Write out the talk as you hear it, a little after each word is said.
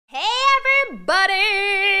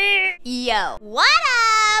everybody! Yo, what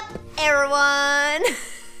up, everyone? I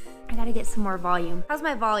gotta get some more volume. How's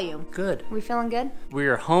my volume? Good. We feeling good? We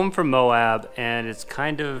are home from Moab, and it's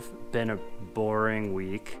kind of been a boring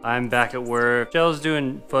week. I'm back at work. Chelle's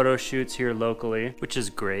doing photo shoots here locally, which is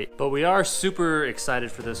great. But we are super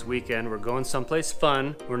excited for this weekend. We're going someplace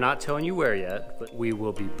fun. We're not telling you where yet, but we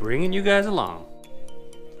will be bringing you guys along.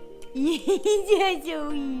 So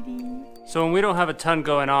when we don't have a ton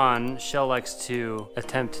going on, Chelle likes to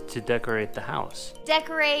attempt to decorate the house.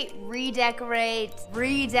 Decorate, redecorate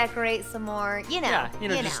some more, you know. Yeah, you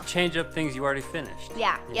know, just change up things you already finished.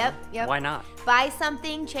 Yeah, yep. Why not? Buy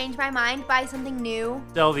something, change my mind, buy something new.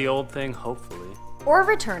 Sell the old thing, hopefully. Or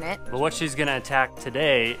return it. But what she's gonna attack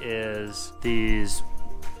today is these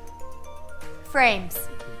frames.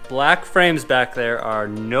 Black frames back there are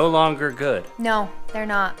no longer good. No, they're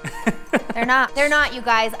not. They're not, you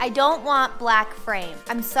guys. I don't want black frames.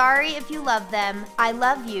 I'm sorry if you love them. I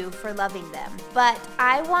love you for loving them. But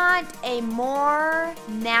I want a more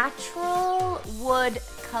natural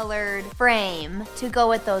wood-colored frame to go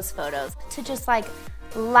with those photos. To just like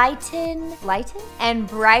lighten and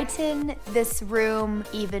brighten this room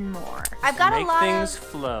even more. I've got a lot of... Make things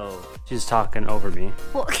flow. She's talking over me.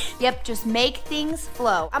 Well, yep, just make things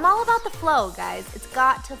flow. I'm all about the flow, guys. It's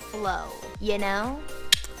got to flow, you know?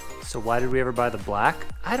 So why did we ever buy the black?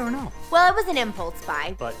 I don't know. Well, it was an impulse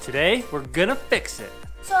buy. But today, we're gonna fix it.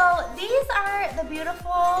 So these are the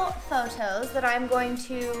beautiful photos that I'm going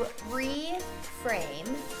to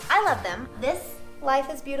reframe. I love them. This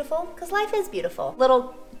life is beautiful, because life is beautiful.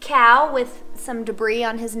 Little cow with some debris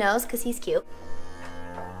on his nose, because he's cute.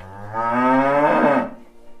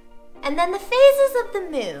 And then the phases of the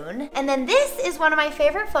moon. And then this is one of my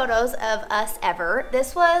favorite photos of us ever.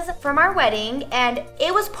 This was from our wedding, and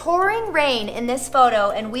it was pouring rain in this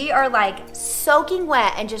photo, and we are like soaking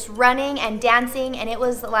wet and just running and dancing, and it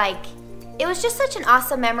was just such an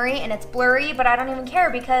awesome memory, and it's blurry, but I don't even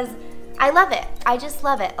care because I love it. I just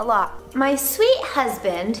love it a lot. My sweet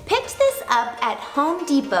husband picked this up at Home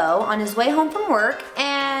Depot on his way home from work,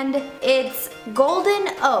 and it's golden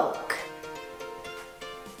oak.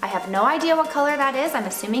 I have no idea what color that is. I'm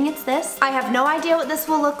assuming it's this. I have no idea what this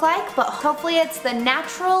will look like, but hopefully it's the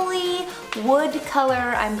naturally wood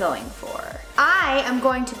color I'm going for. I am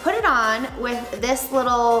going to put it on with this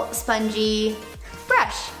little spongy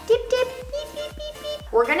brush. Dip, dip, beep, beep, beep, beep.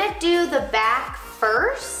 We're gonna do the back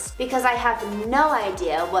first because I have no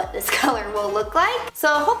idea what this color will look like. So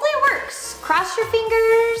hopefully it works. Cross your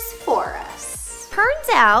fingers for us. Turns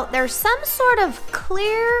out there's some sort of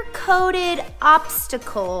clear-coated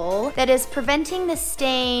obstacle that is preventing the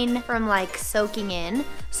stain from like soaking in.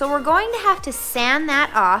 So we're going to have to sand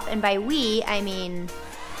that off, and by we, I mean...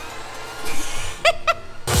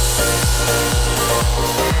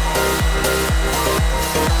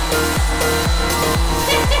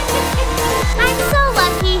 I'm so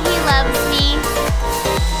lucky he loves me.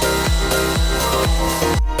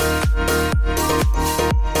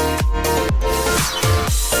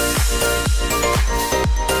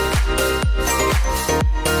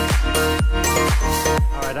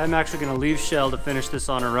 I'm actually gonna leave Chelle to finish this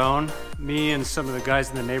on her own. Me and some of the guys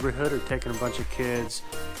in the neighborhood are taking a bunch of kids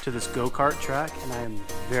to this go-kart track, and I am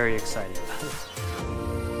very excited about it.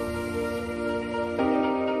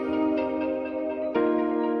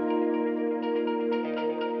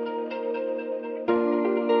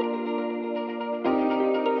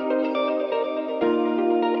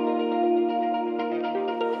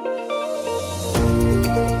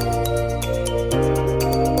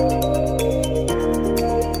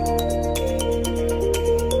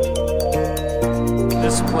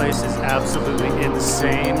 This place is absolutely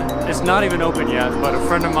insane. It's not even open yet, but a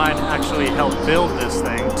friend of mine actually helped build this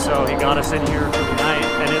thing. So he got us in here for the night,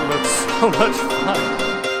 and it looks so much fun.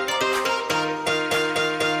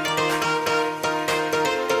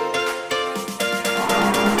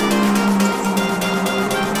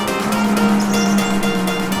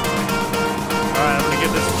 Alright, I'm gonna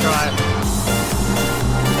give this a try.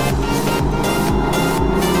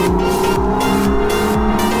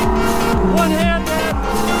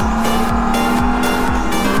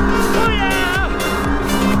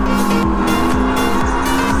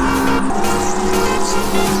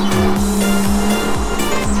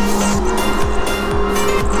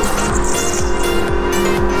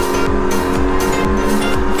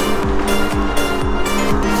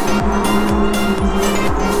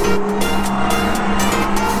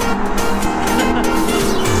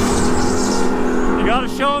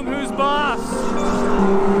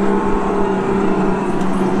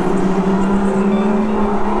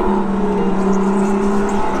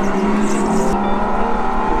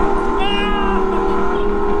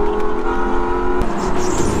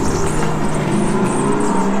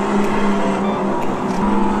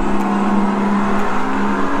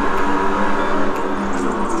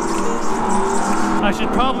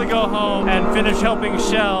 go home and finish helping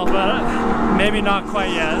Chelle, but maybe not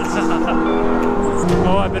quite yet.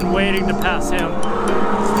 Oh, I've been waiting to pass him.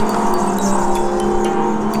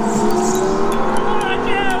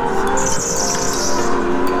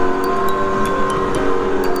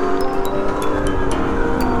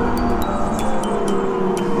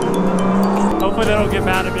 Hopefully they don't get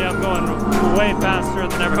mad at me. I'm going way faster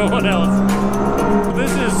than everyone else.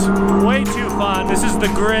 This is way too fun. This is the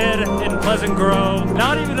Grid in Pleasant Grove.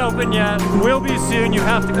 Not even open yet. Will be soon. You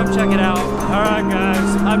have to come check it out. All right,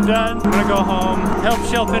 guys, I'm done. I'm gonna go home, help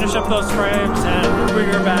Chelle finish up those frames, and bring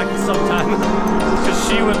her back sometime because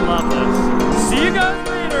she would love this. See you guys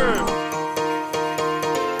later.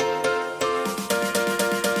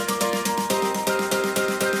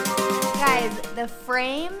 Guys, the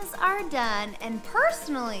frames are done, and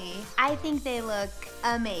personally, I think they look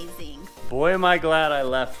amazing. Boy, am I glad I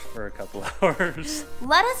left for a couple hours.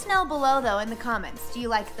 Let us know below, though, in the comments. Do you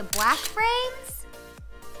like the black frames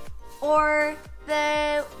or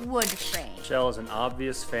the wood frame? Chelle is an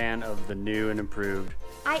obvious fan of the new and improved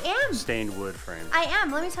I am. stained wood frame. I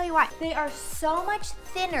am. Let me tell you why. They are so much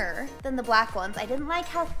thinner than the black ones. I didn't like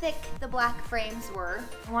how thick the black frames were.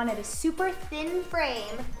 I wanted a super thin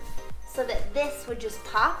frame so that this would just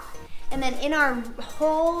pop. And then in our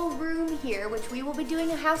whole room here, which we will be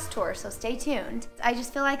doing a house tour, so stay tuned. I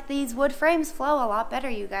just feel like these wood frames flow a lot better,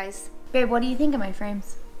 you guys. Babe, what do you think of my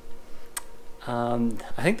frames? I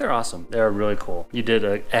think they're awesome. They're really cool. You did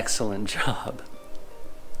an excellent job.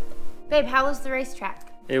 Babe, how was the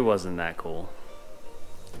racetrack? It wasn't that cool.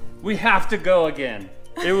 We have to go again.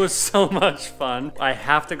 It was so much fun. I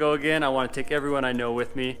have to go again. I want to take everyone I know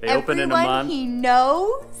with me. They open in a month. Everyone he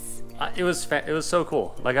knows? It was so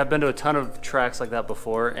cool. Like, I've been to a ton of tracks like that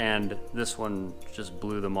before, and this one just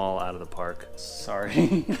blew them all out of the park.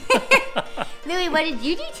 Sorry. Louie, what did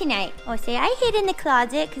you do tonight? Oh, say I hid in the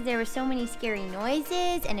closet because there were so many scary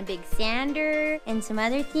noises and a big sander and some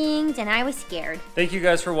other things, and I was scared. Thank you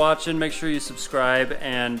guys for watching. Make sure you subscribe,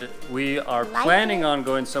 and we are planning on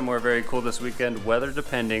going somewhere very cool this weekend, weather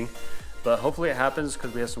depending. But hopefully it happens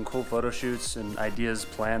because we have some cool photo shoots and ideas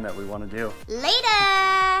planned that we want to do.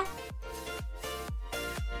 Later!